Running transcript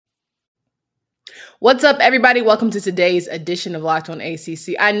What's up, everybody? Welcome to today's edition of Locked On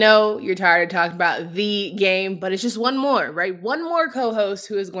ACC. I know you're tired of talking about the game, but it's just one more, right? One more co-host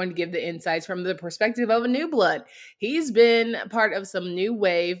who is going to give the insights from the perspective of a new blood. He's been part of some new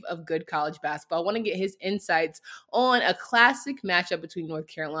wave of good college basketball. I want to get his insights on a classic matchup between North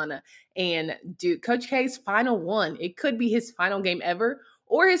Carolina and Duke. Coach K's final one. It could be his final game ever,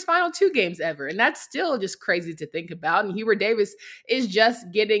 or his final two games ever. And that's still just crazy to think about. And Hubert Davis is just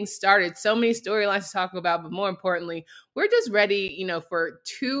getting started. So many storylines to talk about, but more importantly, we're just ready, for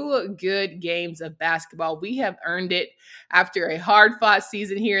two good games of basketball. We have earned it after a hard-fought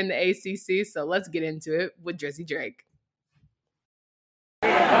season here in the ACC. So let's get into it with Drizzy Drake.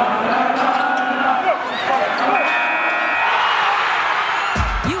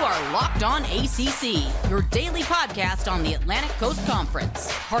 Locked On ACC, your daily podcast on the Atlantic Coast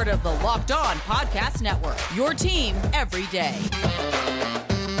Conference. Part of the Locked On Podcast Network, your team every day.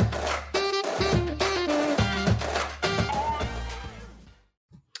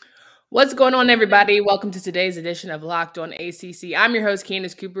 What's going on, everybody? Welcome to today's edition of Locked On ACC. I'm your host,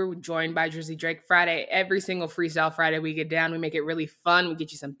 Candace Cooper, joined by Drizzy Drake. Friday, every single Freestyle Friday we get down. We make it really fun. We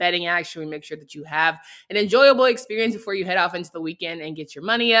get you some betting action. We make sure that you have an enjoyable experience before you head off into the weekend and get your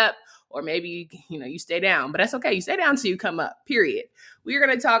money up. Or maybe, you stay down. But that's okay. You stay down until you come up, period. We're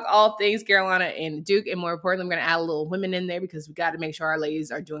going to talk all things Carolina and Duke. And more importantly, I'm going to add a little women in there because we got to make sure our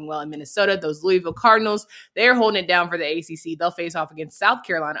ladies are doing well in Minnesota. Those Louisville Cardinals, they're holding it down for the ACC. They'll face off against South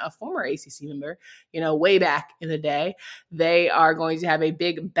Carolina, a former ACC member, way back in the day. They are going to have a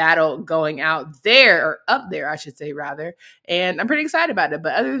big battle going out there, or up there, I should say, rather. And I'm pretty excited about it.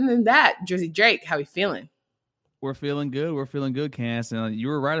 But other than that, Drizzy Drake, how are you feeling? We're feeling good. We're feeling good, Cass. And you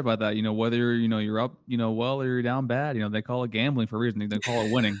were right about that. Whether you're up, well, or you're down bad. They call it gambling for a reason. They call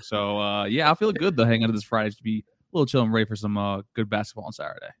it winning. So I feel good though. Hanging out this Friday to be a little chill and ready for some good basketball on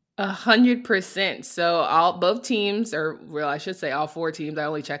Saturday. 100%. So both teams, or well, I should say all four teams, I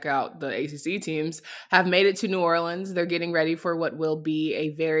only check out the ACC teams, have made it to New Orleans. They're getting ready for what will be a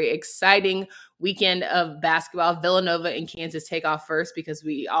very exciting weekend of basketball. Villanova and Kansas take off first because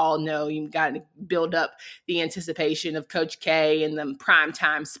we all know you've got to build up the anticipation of Coach K in the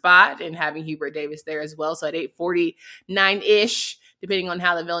primetime spot and having Hubert Davis there as well. So at 8:49-ish, depending on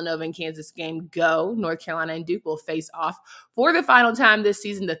how the Villanova and Kansas game go, North Carolina and Duke will face off for the final time this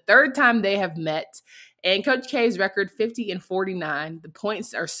season, the third time they have met. And Coach K's record, 50-49. The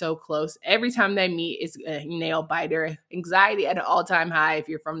points are so close. Every time they meet is a nail biter. Anxiety at an all-time high if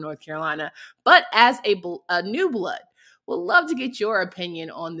you're from North Carolina. But as a new blood, we'll love to get your opinion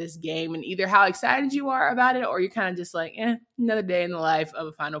on this game and either how excited you are about it or you're kind of just like, another day in the life of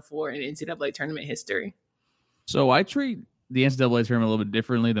a Final Four in NCAA tournament history. So I treat the NCAA tournament a little bit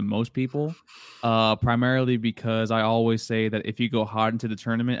differently than most people, primarily because I always say that if you go hot into the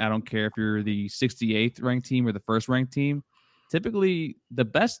tournament, I don't care if you're the 68th ranked team or the first ranked team, typically the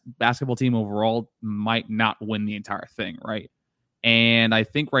best basketball team overall might not win the entire thing, right? And I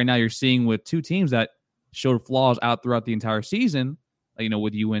think right now you're seeing with two teams that showed flaws out throughout the entire season,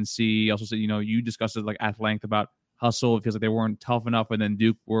 with UNC, also said, you discussed it at length about hustle. It feels like they weren't tough enough, and then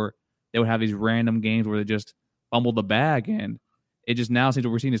Duke they would have these random games where they just fumbled the bag, and it just now seems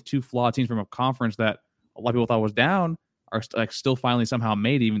what we're seeing is two flawed teams from a conference that a lot of people thought was down are still finally somehow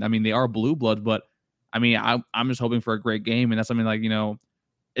made. Even they are blue bloods, but I'm just hoping for a great game, and that's something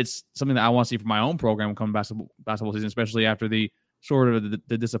it's something that I want to see from my own program coming basketball season, especially after the sort of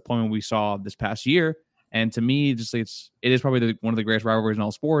the disappointment we saw this past year. And to me, it is probably one of the greatest rivalries in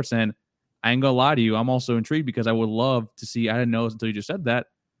all sports. And I ain't gonna lie to you, I'm also intrigued because I would love to see. I didn't know until you just said that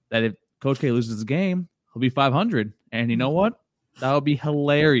if Coach K loses the game, he'll be 500. And you know what? That would be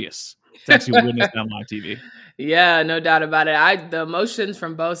hilarious to actually witness that on live TV. Yeah, no doubt about it. The emotions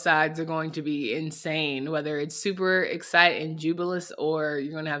from both sides are going to be insane, whether it's super excited and jubilous or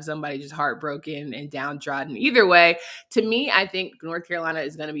you're going to have somebody just heartbroken and downtrodden. Either way, to me, I think North Carolina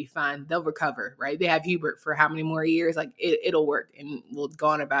is going to be fine. They'll recover, right? They have Hubert for how many more years? It'll work and we'll go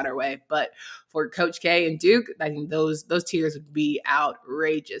on about our way. But for Coach K and Duke, I think those tiers would be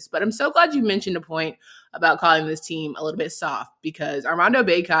outrageous. But I'm so glad you mentioned a point about calling this team a little bit soft because Armando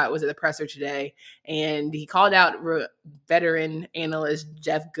Bacot was at the presser today and he called out veteran analyst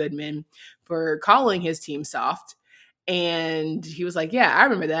Jeff Goodman for calling his team soft. And he was like, yeah, I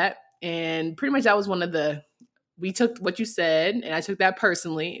remember that. And pretty much that was we took what you said and I took that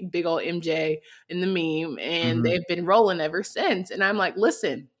personally, big old MJ in the meme, and they've been rolling ever since. And I'm like,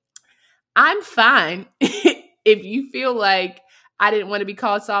 listen, I'm fine if you feel like I didn't want to be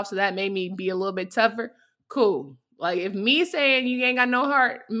called soft, so that made me be a little bit tougher. Cool. If me saying you ain't got no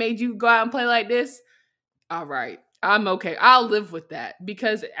heart made you go out and play like this, all right, I'm okay. I'll live with that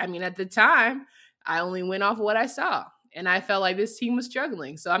because, at the time, I only went off of what I saw. And I felt like this team was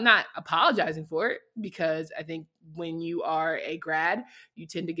struggling. So I'm not apologizing for it, because I think when you are a grad, you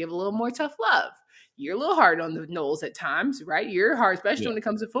tend to give a little more tough love. You're a little hard on the Noles at times, right? You're hard, especially when it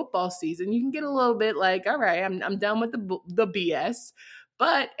comes to football season. You can get a little bit like, all right, I'm done with the BS.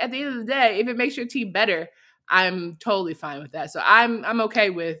 But at the end of the day, if it makes your team better, I'm totally fine with that. So I'm okay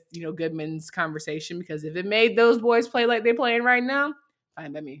with, Goodman's conversation, because if it made those boys play like they're playing right now,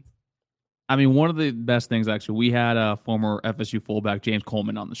 fine by me. I mean, one of the best things, actually, we had a former FSU fullback, James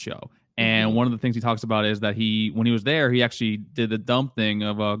Coleman, on the show. And one of the things he talks about is that when he was there, he actually did the dumb thing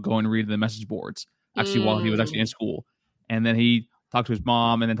of going to read the message boards, actually, while he was actually in school. And then he talked to his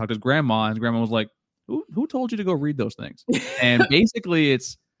mom and then talked to his grandma. And his grandma was like, who told you to go read those things? And basically,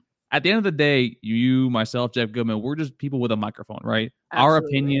 it's at the end of the day, you, myself, Jeff Goodman, we're just people with a microphone, right? Absolutely. Our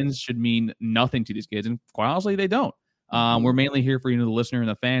opinions should mean nothing to these kids. And quite honestly, they don't. We're mainly here for, the listener and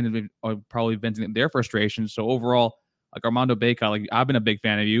the fan, and are probably venting their frustrations. So overall, like Armando Bacot, like I've been a big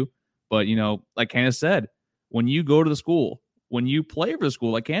fan of you, but like Candace said, when you go to the school, when you play for the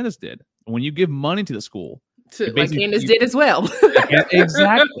school, like Candace did, when you give money to the school, like Candace did as well.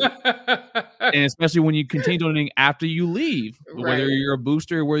 Exactly. And especially when you continue donating after you leave, whether you're a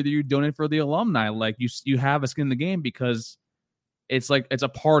booster, whether you donate for the alumni, like you have a skin in the game, because it's like it's a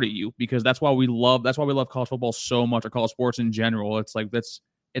part of you, because that's why we love college football so much, or college sports in general. It's like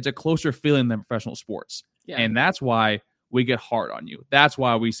it's a closer feeling than professional sports. Yeah. And that's why we get hard on you. That's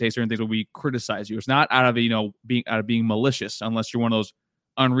why we say certain things when we criticize you. It's not out of being malicious, unless you're one of those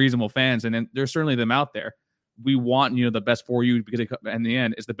unreasonable fans. And then there's certainly them out there. We want the best for you, because in the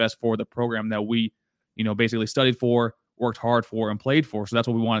end, it's the best for the program that we basically studied for, worked hard for, and played for. So that's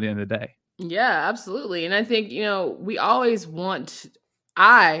what we want at the end of the day. Yeah, absolutely. And I think, we always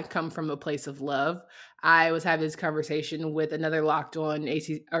I come from a place of love. I was having this conversation with another Locked On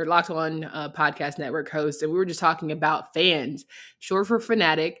Podcast Network host, and we were just talking about fans, short for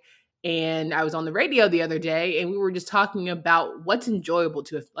fanatic. And I was on the radio the other day, and we were just talking about what's enjoyable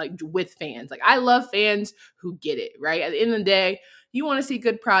with fans. Like, I love fans who get it, right? At the end of the day, you want to see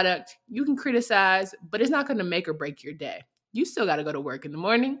good product. You can criticize, but it's not going to make or break your day. You still got to go to work in the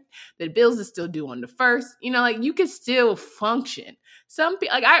morning. The bills are still due on the 1st. You can still function. Some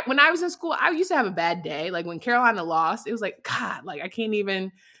people, when I was in school, I used to have a bad day. Like when Carolina lost, it was like, God, like I can't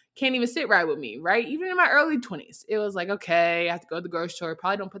even sit right with me, right? Even in my early 20s, it was like, okay, I have to go to the grocery store.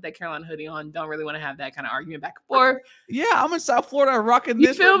 Probably don't put that Carolina hoodie on. Don't really want to have that kind of argument back and forth. Yeah, I'm in South Florida rocking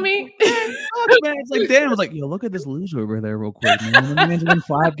this. You feel me? Man, it's like, damn. I was like, yo, look at this loser over there real quick, man. The man's won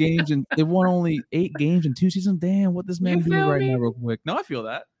 5 games, and they won only 8 games in 2 seasons. Damn, what this man doing right now real quick. No, I feel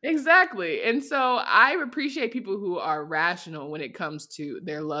that. Exactly. And so I appreciate people who are rational when it comes to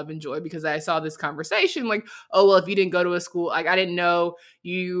their love and joy, because I saw this conversation like, oh, well, if you didn't go to a school, like I didn't know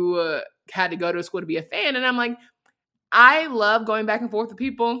you had to go to a school to be a fan. And I'm like, I love going back and forth with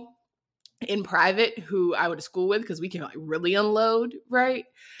people in private who I went to school with, because we can really unload, right?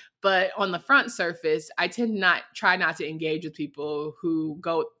 But on the front surface, I try not to engage with people who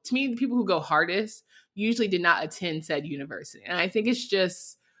go, to me, the people who go hardest usually did not attend said university. And I think it's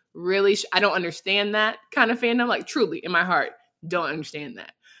just really, I don't understand that kind of fandom. Like, truly, in my heart, don't understand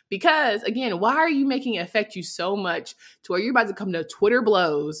that. Because, again, why are you making it affect you so much to where you're about to come to Twitter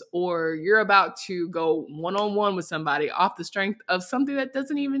blows, or you're about to go one-on-one with somebody off the strength of something that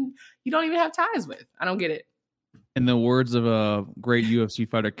you don't even have ties with? I don't get it. In the words of a great UFC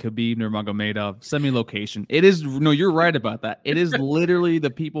fighter, Khabib Nurmagomedov, send me location. It is, no, you're right about that. It is literally the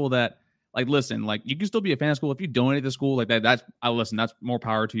people that, like, listen, like, you can still be a fan of school if you donate to school like that. That's more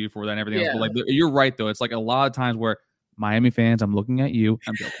power to you for that and everything else. But like, you're right though. It's like a lot of times where Miami fans, I'm looking at you.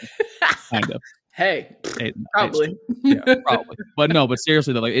 I'm joking, kind of. Hey, probably. Yeah, probably. But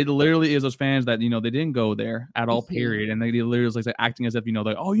seriously though, like, it literally is those fans that, they didn't go there at all, period. And they literally is like acting as if,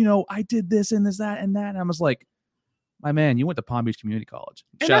 like, oh, I did this and this, that, and that. And I'm just like, my man, you went to Palm Beach Community College.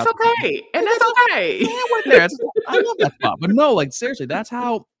 And that's okay. And that's okay. Yeah, I went there. I love that spot. But no, like, seriously, that's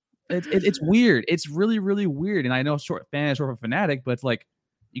how it's weird. It's really, really weird. And I know short for fanatic, but it's like,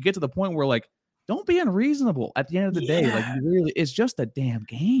 you get to the point where, like, don't be unreasonable at the end of the day. Like, really, it's just a damn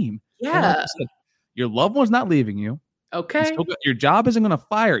game. Yeah. Like, your loved one's not leaving you. Okay. Your job isn't going to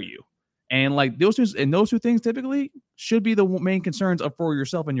fire you. And like those two things typically should be the main concerns for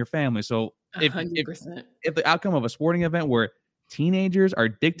yourself and your family. So if the outcome of a sporting event where teenagers are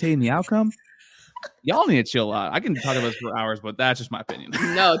dictating the outcome, Y'all need to chill out. I can talk about this for hours, but that's just my opinion.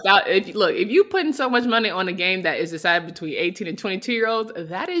 No, if you putting so much money on a game that is decided between 18 and 22-year-olds,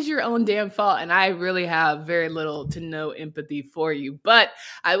 that is your own damn fault. And I really have very little to no empathy for you. But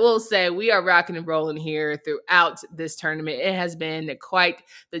I will say we are rocking and rolling here throughout this tournament. It has been quite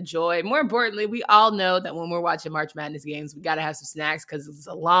the joy. More importantly, we all know that when we're watching March Madness games, we got to have some snacks because it's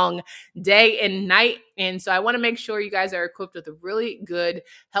a long day and night. And so I want to make sure you guys are equipped with a really good,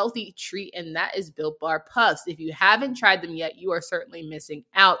 healthy treat, and that is Built Bar Puffs. If you haven't tried them yet, you are certainly missing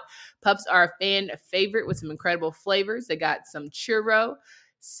out. Puffs are a fan favorite with some incredible flavors. They got some churro,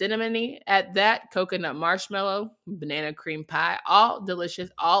 cinnamony at that, coconut marshmallow, banana cream pie, all delicious,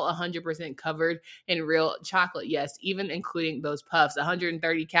 all 100% covered in real chocolate. Yes, even including those puffs,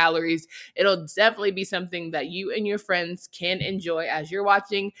 130 calories. It'll definitely be something that you and your friends can enjoy as you're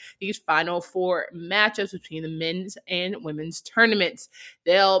watching these Final Four matchups between the men's and women's tournaments.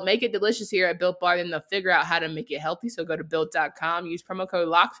 They'll make it delicious here at Built Bar, and they'll figure out how to make it healthy. So go to Built.com, use promo code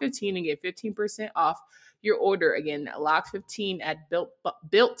LOCK15 and get 15% off your order. Again, LOCK15 at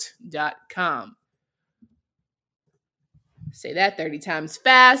Built.com. Say that 30 times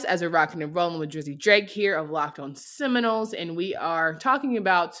fast as we're rocking and rolling with Drizzy Drake here of Locked On Seminoles, and we are talking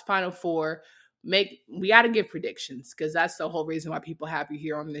about Final Four. We got to give predictions because that's the whole reason why people have you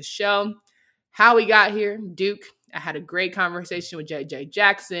here on this show. How we got here, Duke. I had a great conversation with JJ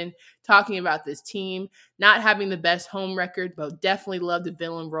Jackson talking about this team not having the best home record, but definitely love the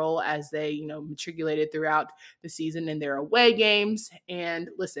villain role as they, matriculated throughout the season in their away games. And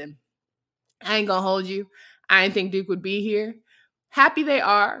listen, I ain't gonna hold you. I didn't think Duke would be here. Happy they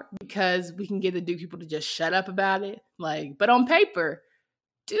are because we can get the Duke people to just shut up about it. But on paper,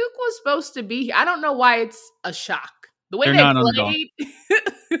 Duke was supposed to be here. I don't know why it's a shock. The way they played.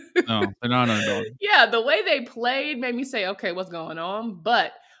 No, they're not underdog. Yeah, the way they played made me say, okay, what's going on?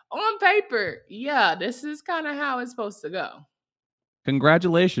 But on paper, yeah, this is kind of how it's supposed to go.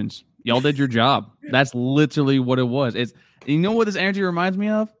 Congratulations. Y'all did your job. That's literally what it was. You know what this energy reminds me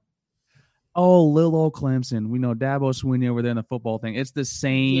of? Oh, little old Clemson. We know Dabo Swinney over there in the football thing. It's the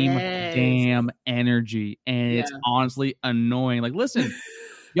same damn energy, and it's honestly annoying. Listen,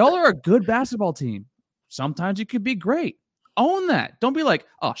 y'all are a good basketball team. Sometimes you could be great. Own that. Don't be like,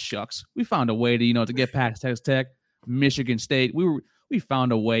 oh shucks, we found a way to get past Texas Tech, Michigan State. We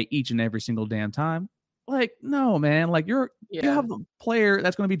found a way each and every single damn time. No, man. You have a player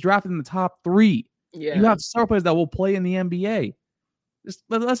that's going to be drafted in the top 3. Yeah. You have several players that will play in the NBA.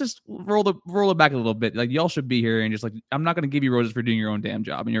 Let's just roll it back a little bit. Y'all should be here and just I'm not going to give you roses for doing your own damn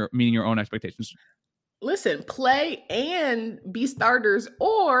job and meeting your own expectations. Listen, play and be starters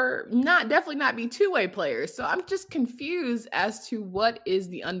or definitely not be two-way players. So I'm just confused as to what is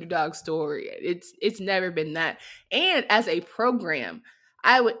the underdog story. It's never been that. And as a program,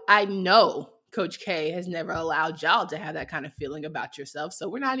 I know Coach K has never allowed y'all to have that kind of feeling about yourself. So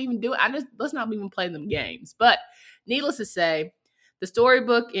we're not even let's not even play them games. But needless to say, the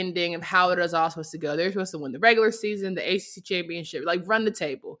storybook ending of how it was all supposed to go. They're supposed to win the regular season, the ACC championship, run the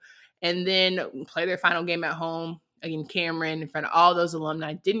table. And then play their final game at home against Cameron in front of all those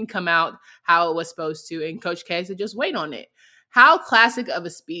alumni. Didn't come out how it was supposed to. And Coach K said, just wait on it. How classic of a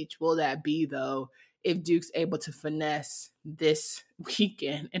speech will that be, though, if Duke's able to finesse this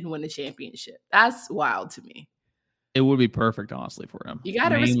weekend and win the championship? That's wild to me. It would be perfect, honestly, for him. You got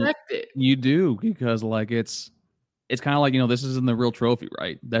to respect it. You do, because it's kind of this isn't the real trophy,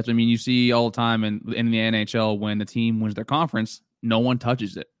 right? You see all the time in the NHL when the team wins their conference, no one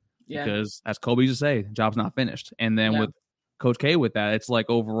touches it. Yeah. Because as Kobe used to say, the job's not finished. And then with Coach K with that, it's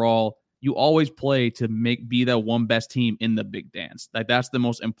overall, you always play to be that one best team in the big dance. That's the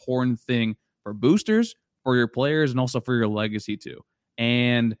most important thing for boosters, for your players, and also for your legacy too.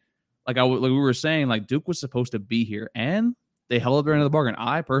 And we were saying, Duke was supposed to be here, and they held up their end of the bargain.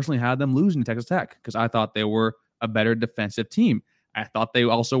 I personally had them losing to Texas Tech because I thought they were a better defensive team. I thought they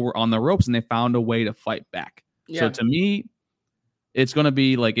also were on the ropes, and they found a way to fight back. Yeah. So to me, it's going to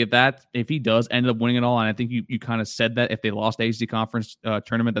be if he does end up winning it all, and I think you kind of said that if they lost the ACC conference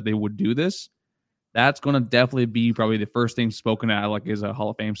tournament that they would do this, that's going to definitely be probably the first thing spoken at is a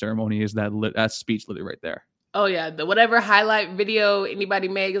Hall of Fame ceremony, is that speech literally right there. Oh yeah, the whatever highlight video anybody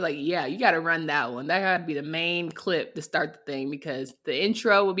made is you got to run that one. That got to be the main clip to start the thing, because the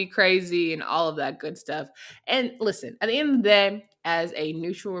intro would be crazy and all of that good stuff. And listen, at the end of the day, as a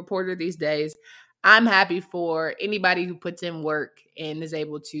neutral reporter these days, I'm happy for anybody who puts in work and is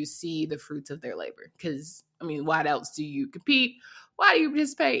able to see the fruits of their labor. Because, why else do you compete? Why do you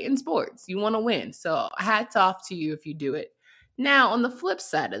participate in sports? You want to win. So hats off to you if you do it. Now, on the flip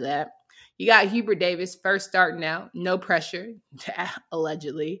side of that, you got Hubert Davis first starting out, no pressure,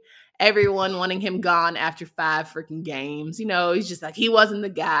 allegedly. everyone wanting him gone after 5 freaking games. You know, he's just like, he wasn't the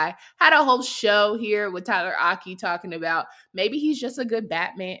guy. Had a whole show here with Tyler Aki talking about maybe he's just a good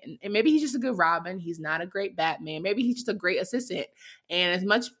Batman and maybe he's just a good Robin. He's not a great Batman. Maybe he's just a great assistant. And as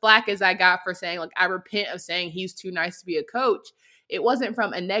much flack as I got for saying, like, I repent of saying he's too nice to be a coach, it wasn't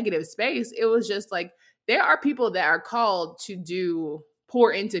from a negative space. It was just like, there are people that are called to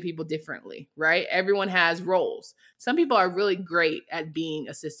pour into people differently, right? Everyone has roles. Some people are really great at being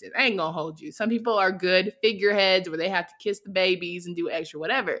assistants. I ain't gonna hold you. Some people are good figureheads where they have to kiss the babies and do extra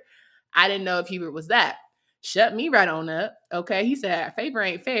whatever. I didn't know if Hubert was that. Shut me right on up. Okay, he said, favor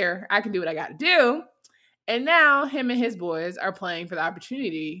ain't fair. I can do what I got to do. And now him and his boys are playing for the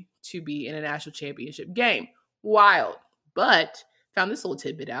opportunity to be in a national championship game. Wild. But found this little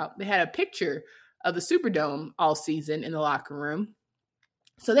tidbit out. They had a picture of the Superdome all season in the locker room.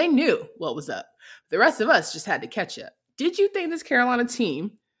 So they knew what was up. The rest of us just had to catch up. Did you think this Carolina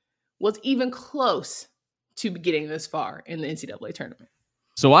team was even close to getting this far in the NCAA tournament?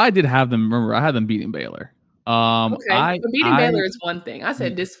 So I did have them. Remember, I had them beating Baylor. Okay, beating Baylor is one thing. I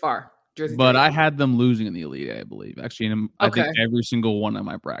said this far, Jersey. But I had them losing in the Elite Eight, I believe. Actually, I think every single one of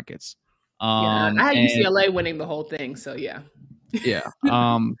my brackets. I had UCLA winning the whole thing. So yeah. Yeah.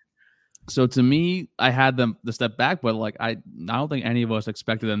 So to me, I had them the step back, but like I don't think any of us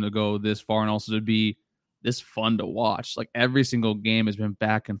expected them to go this far and also to be this fun to watch. Like every single game has been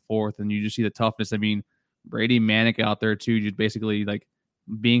back and forth, and you just see the toughness. I mean, Brady Manek out there too, just basically like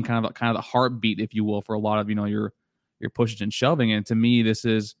being kind of the heartbeat, if you will, for a lot of your pushes and shoving. And to me, this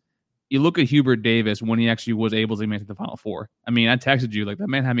is, you look at Hubert Davis when he actually was able to make it to the Final Four. I mean, I texted you, like, that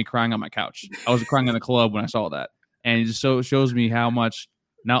man had me crying on my couch. I was crying in the club when I saw that, and it just so shows me how much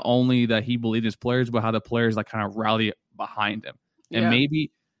not only that he believed his players, but how the players like kind of rally behind him. And maybe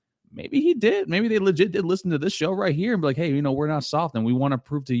he did. Maybe they legit did listen to this show right here and be like, hey, we're not soft, and we want to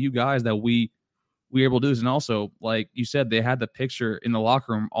prove to you guys that we're able to do this. And also, like you said, they had the picture in the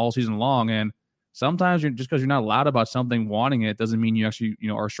locker room all season long. And sometimes just because you're not loud about something, wanting it, doesn't mean you actually,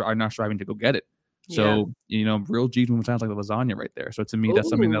 are not striving to go get it. So, real G's move sounds like the lasagna right there. So to me, that's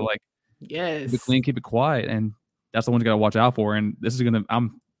something that, like, keep it clean, keep it quiet, and that's the one you got to watch out for. And this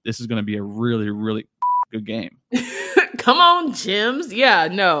is gonna be a really, really good game. Come on, Jims. Yeah,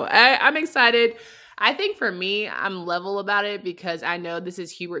 no, I'm excited. I think for me, I'm level about it because I know this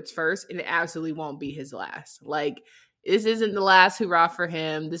is Hubert's first, and it absolutely won't be his last. Like, this isn't the last hurrah for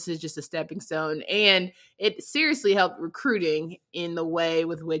him. This is just a stepping stone. And it seriously helped recruiting in the way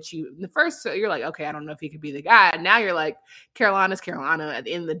with which you're like, okay, I don't know if he could be the guy. Now you're like, Carolina's Carolina. At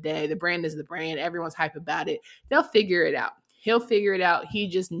the end of the day, the brand is the brand. Everyone's hype about it. They'll figure it out. He'll figure it out. He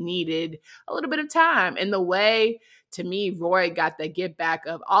just needed a little bit of time. And the way, to me, Roy got that get back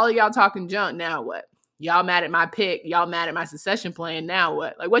of all of y'all talking junk. Now what? Y'all mad at my pick. Y'all mad at my succession plan. Now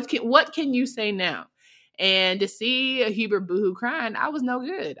what? Like, what can you say now? And to see a Hubert boohoo crying, I was no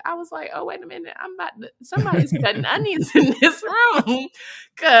good. I was like, oh, wait a minute. Somebody's cutting onions in this room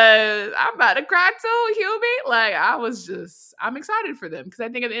because I'm about to cry too, Hubert. Like, I'm excited for them because I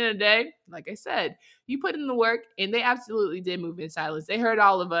think at the end of the day, like I said, you put in the work, and they absolutely did move in silence. They heard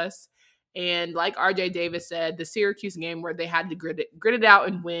all of us. And like RJ Davis said, the Syracuse game where they had to grit it out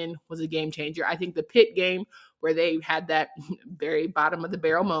and win was a game changer. I think the Pitt game where they had that very bottom of the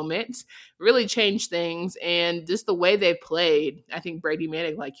barrel moment really changed things. And just the way they played, I think Brady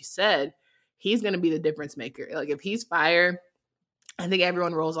Manek, like you said, he's going to be the difference maker. Like, if he's fired, I think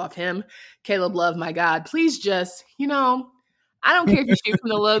everyone rolls off him. Caleb Love, my God, please just, I don't care if you shoot from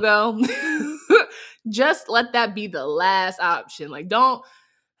the logo. Just let that be the last option. Like,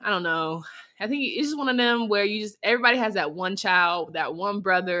 I don't know. I think it's just one of them where everybody has that one child, that one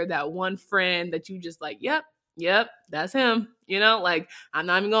brother, that one friend that you just like, yep, that's him. Like, I'm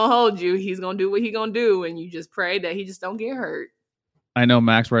not even going to hold you. He's going to do what he's going to do. And you just pray that he just don't get hurt. I know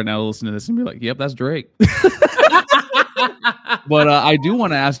Max right now will listen to this and be like, yep, that's Drake. But I do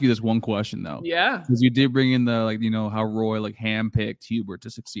want to ask you this one question, though. Yeah. Because you did bring in the, how Roy handpicked Hubert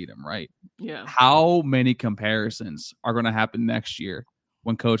to succeed him, right? Yeah. How many comparisons are going to happen next year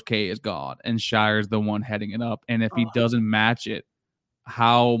when Coach K is gone and Shire's the one heading it up? And if he doesn't match it,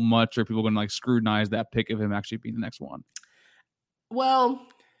 how much are people going to scrutinize that pick of him actually being the next one? Well,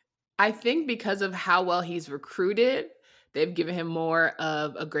 I think because of how well he's recruited, they've given him more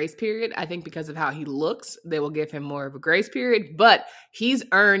of a grace period. I think because of how he looks, they will give him more of a grace period. But he's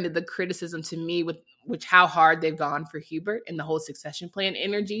earned the criticism to me with which how hard they've gone for Hubert and the whole succession plan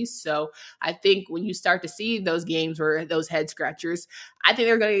energy. So I think when you start to see those games where those head scratchers, I think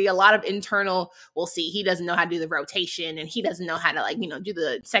they're going to be a lot of internal, we'll see, he doesn't know how to do the rotation and he doesn't know how to do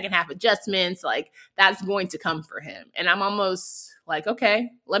the second half adjustments. Like that's going to come for him. And I'm almost like, okay,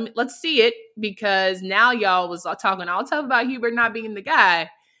 let's see it, because now y'all was talking all tough about Hubert not being the guy.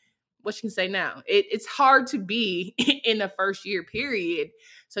 What you can say now? It's hard to be in the first year period.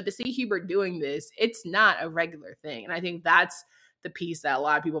 So to see Hubert doing this, it's not a regular thing. And I think that's the piece that a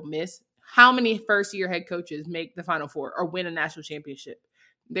lot of people miss. How many first year head coaches make the Final Four or win a national championship?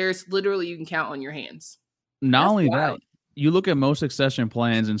 There's literally, you can count on your hands. Not only that, you look at most succession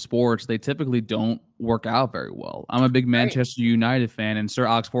plans in sports, they typically don't work out very well. I'm a big Manchester United fan, and Sir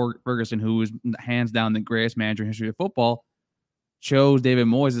Alex Ferguson, who is hands down the greatest manager in history of football, chose David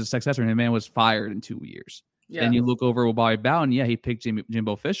Moyes as a successor, and the man was fired in 2 years. Yeah. Then you look over with Bobby Bowden. Yeah, he picked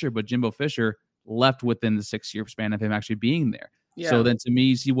Jimbo Fisher, but Jimbo Fisher left within the 6-year span of him actually being there. Yeah. So then to me,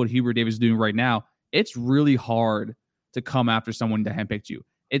 you see what Hubert Davis is doing right now. It's really hard to come after someone that handpicked you.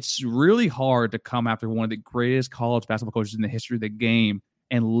 It's really hard to come after one of the greatest college basketball coaches in the history of the game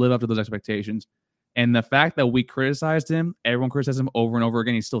and live up to those expectations. And the fact that we criticized him, everyone criticized him over and over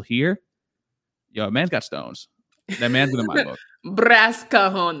again, he's still here. Yo, man's got stones. That man's in my book. Brass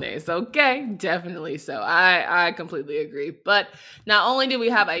cojones. Okay, definitely so. I completely agree. But not only do we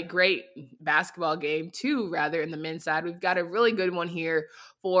have a great basketball game, too, rather, in the men's side, we've got a really good one here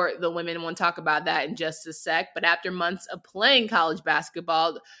for the women. We'll talk about that in just a sec. But after months of playing college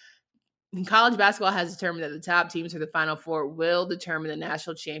basketball has determined that the top teams for the Final Four will determine the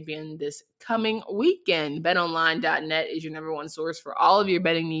national champion this coming weekend. BetOnline.net is your number one source for all of your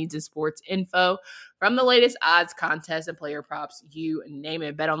betting needs and sports info. From the latest odds, contests, and player props, you name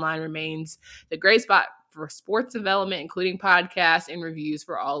it, BetOnline remains the great spot for sports development, including podcasts and reviews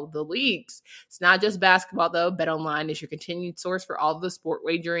for all of the leagues. It's not just basketball, though. BetOnline is your continued source for all of the sport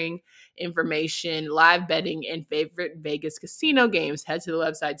wagering information, live betting, and favorite Vegas casino games. Head to the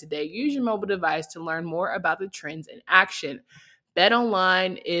website today. Use your mobile device to learn more about the trends in action.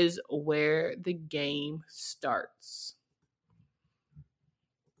 BetOnline is where the game starts.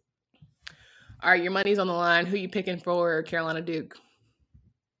 All right, your money's on the line. Who you picking for Carolina Duke?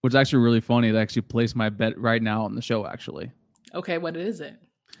 What's actually really funny, to actually place my bet right now on the show, actually. Okay, what is it?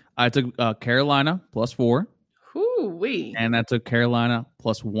 I took Carolina +4. Hoo-wee. And I took Carolina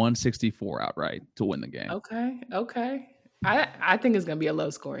 +164 outright to win the game. Okay. I think it's going to be a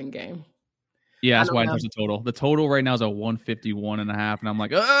low-scoring game. Yeah, that's why I chose the total. The total right now is a 151.5, and I'm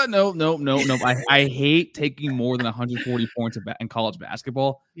like, no. I hate taking more than 140 points in college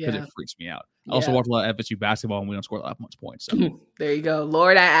basketball because it freaks me out. I also watch a lot of FSU basketball, and we don't score that much points. So there you go.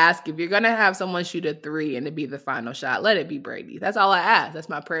 Lord, I ask, if you're going to have someone shoot a 3 and it be the final shot, let it be Brady. That's all I ask. That's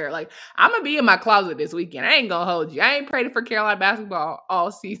my prayer. Like, I'm going to be in my closet this weekend. I ain't going to hold you. I ain't prayed for Carolina basketball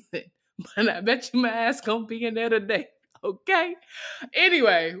all season, but I bet you my ass going to be in there today. Okay.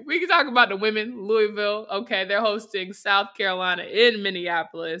 Anyway, we can talk about the women. Louisville. Okay. They're hosting South Carolina in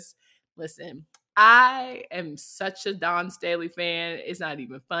Minneapolis. Listen, I am such a Dawn Staley fan. It's not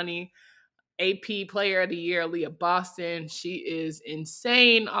even funny. AP Player of the Year, Leah Boston. She is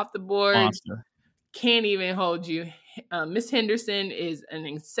insane off the board. Monster. Can't even hold you. Miss Henderson is an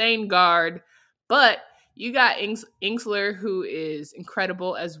insane guard, but you got Inksler, who is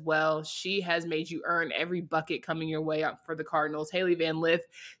incredible as well. She has made you earn every bucket coming your way up for the Cardinals. Haley Van Lith,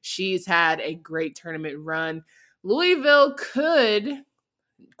 she's had a great tournament run. Louisville could,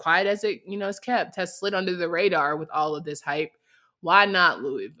 quiet as it is kept, has slid under the radar with all of this hype. Why not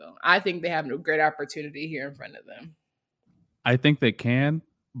Louisville? I think they have a great opportunity here in front of them. I think they can,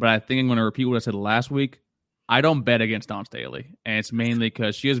 but I think I'm going to repeat what I said last week. I don't bet against Dawn Staley, and it's mainly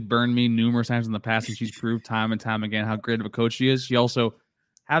because she has burned me numerous times in the past, and she's proved time and time again how great of a coach she is. She also,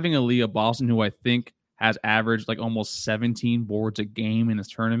 having a Leah Boston, who I think has averaged like almost 17 boards a game in this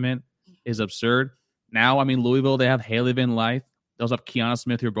tournament, is absurd. Now, I mean, Louisville, they have Haley Van Lith. They also have Kiana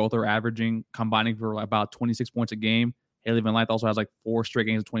Smith, who both are averaging, combining for about 26 points a game. Haley Van Lith also has like 4 straight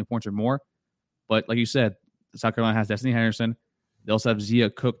games of 20 points or more. But like you said, South Carolina has Destiny Henderson. They also have Zia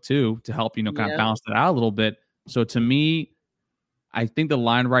Cook, too, to help, kind of balance that out a little bit. So to me, I think the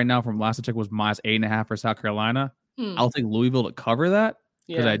line right now from last I checked was -8.5 for South Carolina. I'll take Louisville to cover that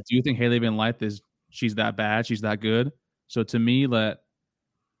because I do think Haley Van Lith she's that bad. She's that good. So to me, I'm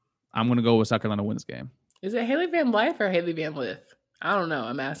going to go with South Carolina to win this game. Is it Haley Van Lith or Haley Van Lith? I don't know.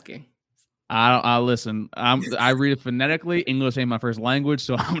 I'm asking. I listen. I read it phonetically. English ain't my first language,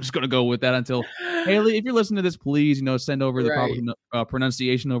 so I'm just gonna go with that until Haley. If you're listening to this, please send over the proper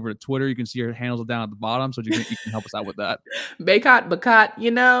pronunciation over to Twitter. You can see her handles down at the bottom, so you can help us out with that. Baycott,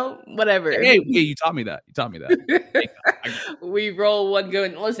 whatever. Hey, you taught me that. We roll one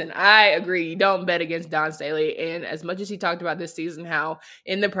good. Listen, I agree. You don't bet against Dawn Staley. And as much as he talked about this season, how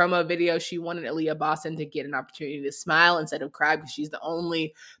in the promo video she wanted Aaliyah Boston to get an opportunity to smile instead of cry because she's the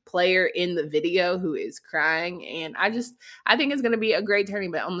only player in the video who is crying. And I think it's going to be a great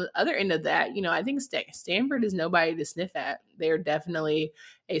turning. But on the other end of that, I think Stanford is nobody to sniff at. They're definitely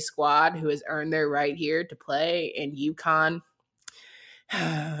a squad who has earned their right here to play. And UConn,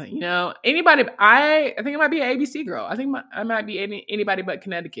 anybody. I think it might be an ABC girl. I think I might be anybody but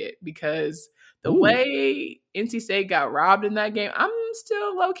Connecticut because the way NC State got robbed in that game, I'm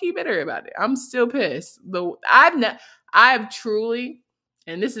still low key bitter about it. I'm still pissed. I've truly,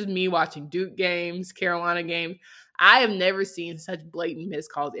 and this is me watching Duke games, Carolina games. I have never seen such blatant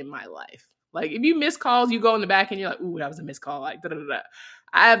missed calls in my life. Like if you miss calls, you go in the back and you're like, "Ooh, that was a missed call." Like da da da.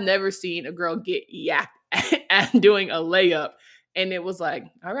 I have never seen a girl get yacked at doing a layup. And it was like,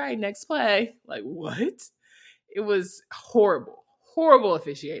 all right, next play. Like, what? It was horrible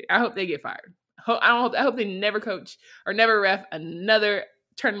officiating. I hope they get fired. I hope they never coach or never ref another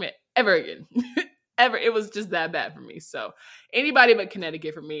tournament ever again. Ever. It was just that bad for me. So anybody but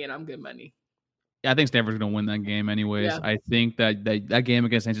Connecticut for me, and I'm good money. Yeah, I think Stanford's going to win that game anyways. Yeah. I think that game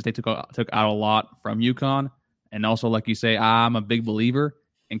against NC State took out a lot from UConn. And also, like you say, I'm a big believer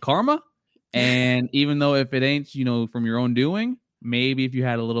in karma. And even though if it ain't, from your own doing, maybe if you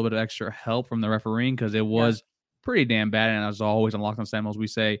had a little bit of extra help from the refereeing, because it was pretty damn bad. And as always on Locked On Seminoles, we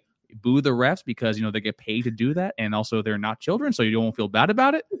say boo the refs because, they get paid to do that. And also they're not children, so you don't feel bad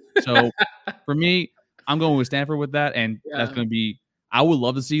about it. So for me, I'm going with Stanford with that. And that's going to be, I would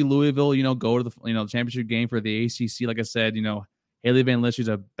love to see Louisville, go to the, championship game for the ACC. Like I said, Haley Van Lith, she's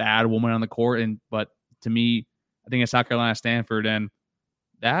a bad woman on the court. But to me, I think it's South Carolina, Stanford, and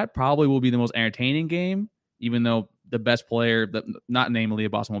that probably will be the most entertaining game, even though the best player, not namely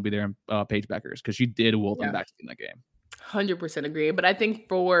Boston, will be there in Paige Beckers because she did will them back in that game. 100% agree. But I think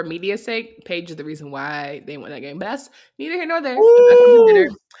for media's sake, Paige is the reason why they won that game. But that's neither here nor there.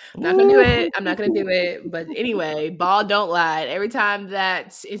 I'm not going to do it. But anyway, ball don't lie. Every time that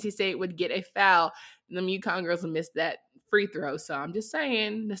NC State would get a foul, them UConn girls would miss that free throw. So I'm just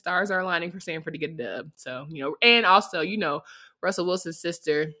saying the stars are aligning for Stanford to get a dub. So, and also, Russell Wilson's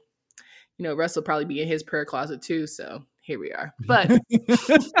sister, Russell probably be in his prayer closet too. So here we are. But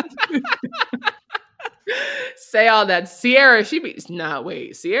say all that. Sierra,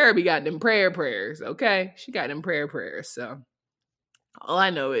 Sierra be got them prayers. Okay. She got them prayers. So all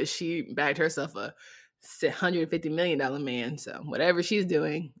I know is she backed herself a $150 million man. So whatever she's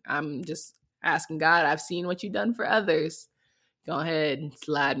doing, I'm just asking God, I've seen what you've done for others. Go ahead and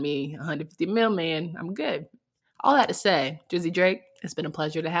slide me $150 million, man. I'm good. All that to say, Drizzy Drake, it's been a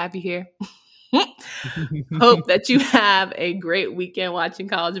pleasure to have you here. Hope that you have a great weekend watching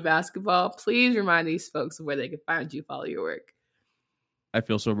college basketball. Please remind these folks of where they can find you, follow your work. I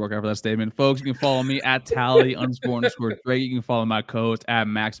feel so broke after that statement. Folks, you can follow me at Tally__Drake. You can follow my coach at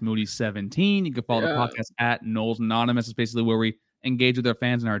MaxMoody17. You can follow the podcast at Knowles Anonymous. It's basically where we engage with our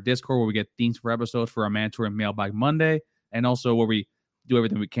fans in our Discord, where we get themes for episodes for our mandatory Mailbag Monday, and also where we do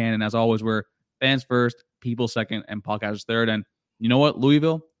everything we can. And as always, we're fans first, people second, and podcasters third. And you know what,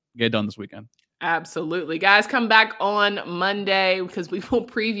 Louisville, get it done this weekend. Absolutely. Guys, come back on Monday because we will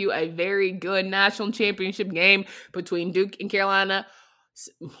preview a very good national championship game between Duke and Carolina.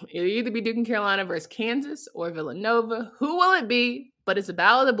 It'll either be Duke and Carolina versus Kansas or Villanova. Who will it be? But it's a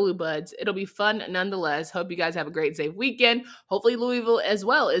battle of the Blue Buds. It'll be fun nonetheless. Hope you guys have a great, safe weekend. Hopefully Louisville as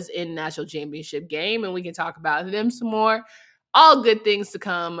well is in national championship game and we can talk about them some more. All good things to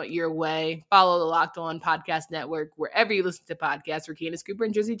come your way. Follow the Locked On Podcast Network wherever you listen to podcasts. For Candace Cooper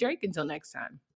and Drizzy Drake. Until next time.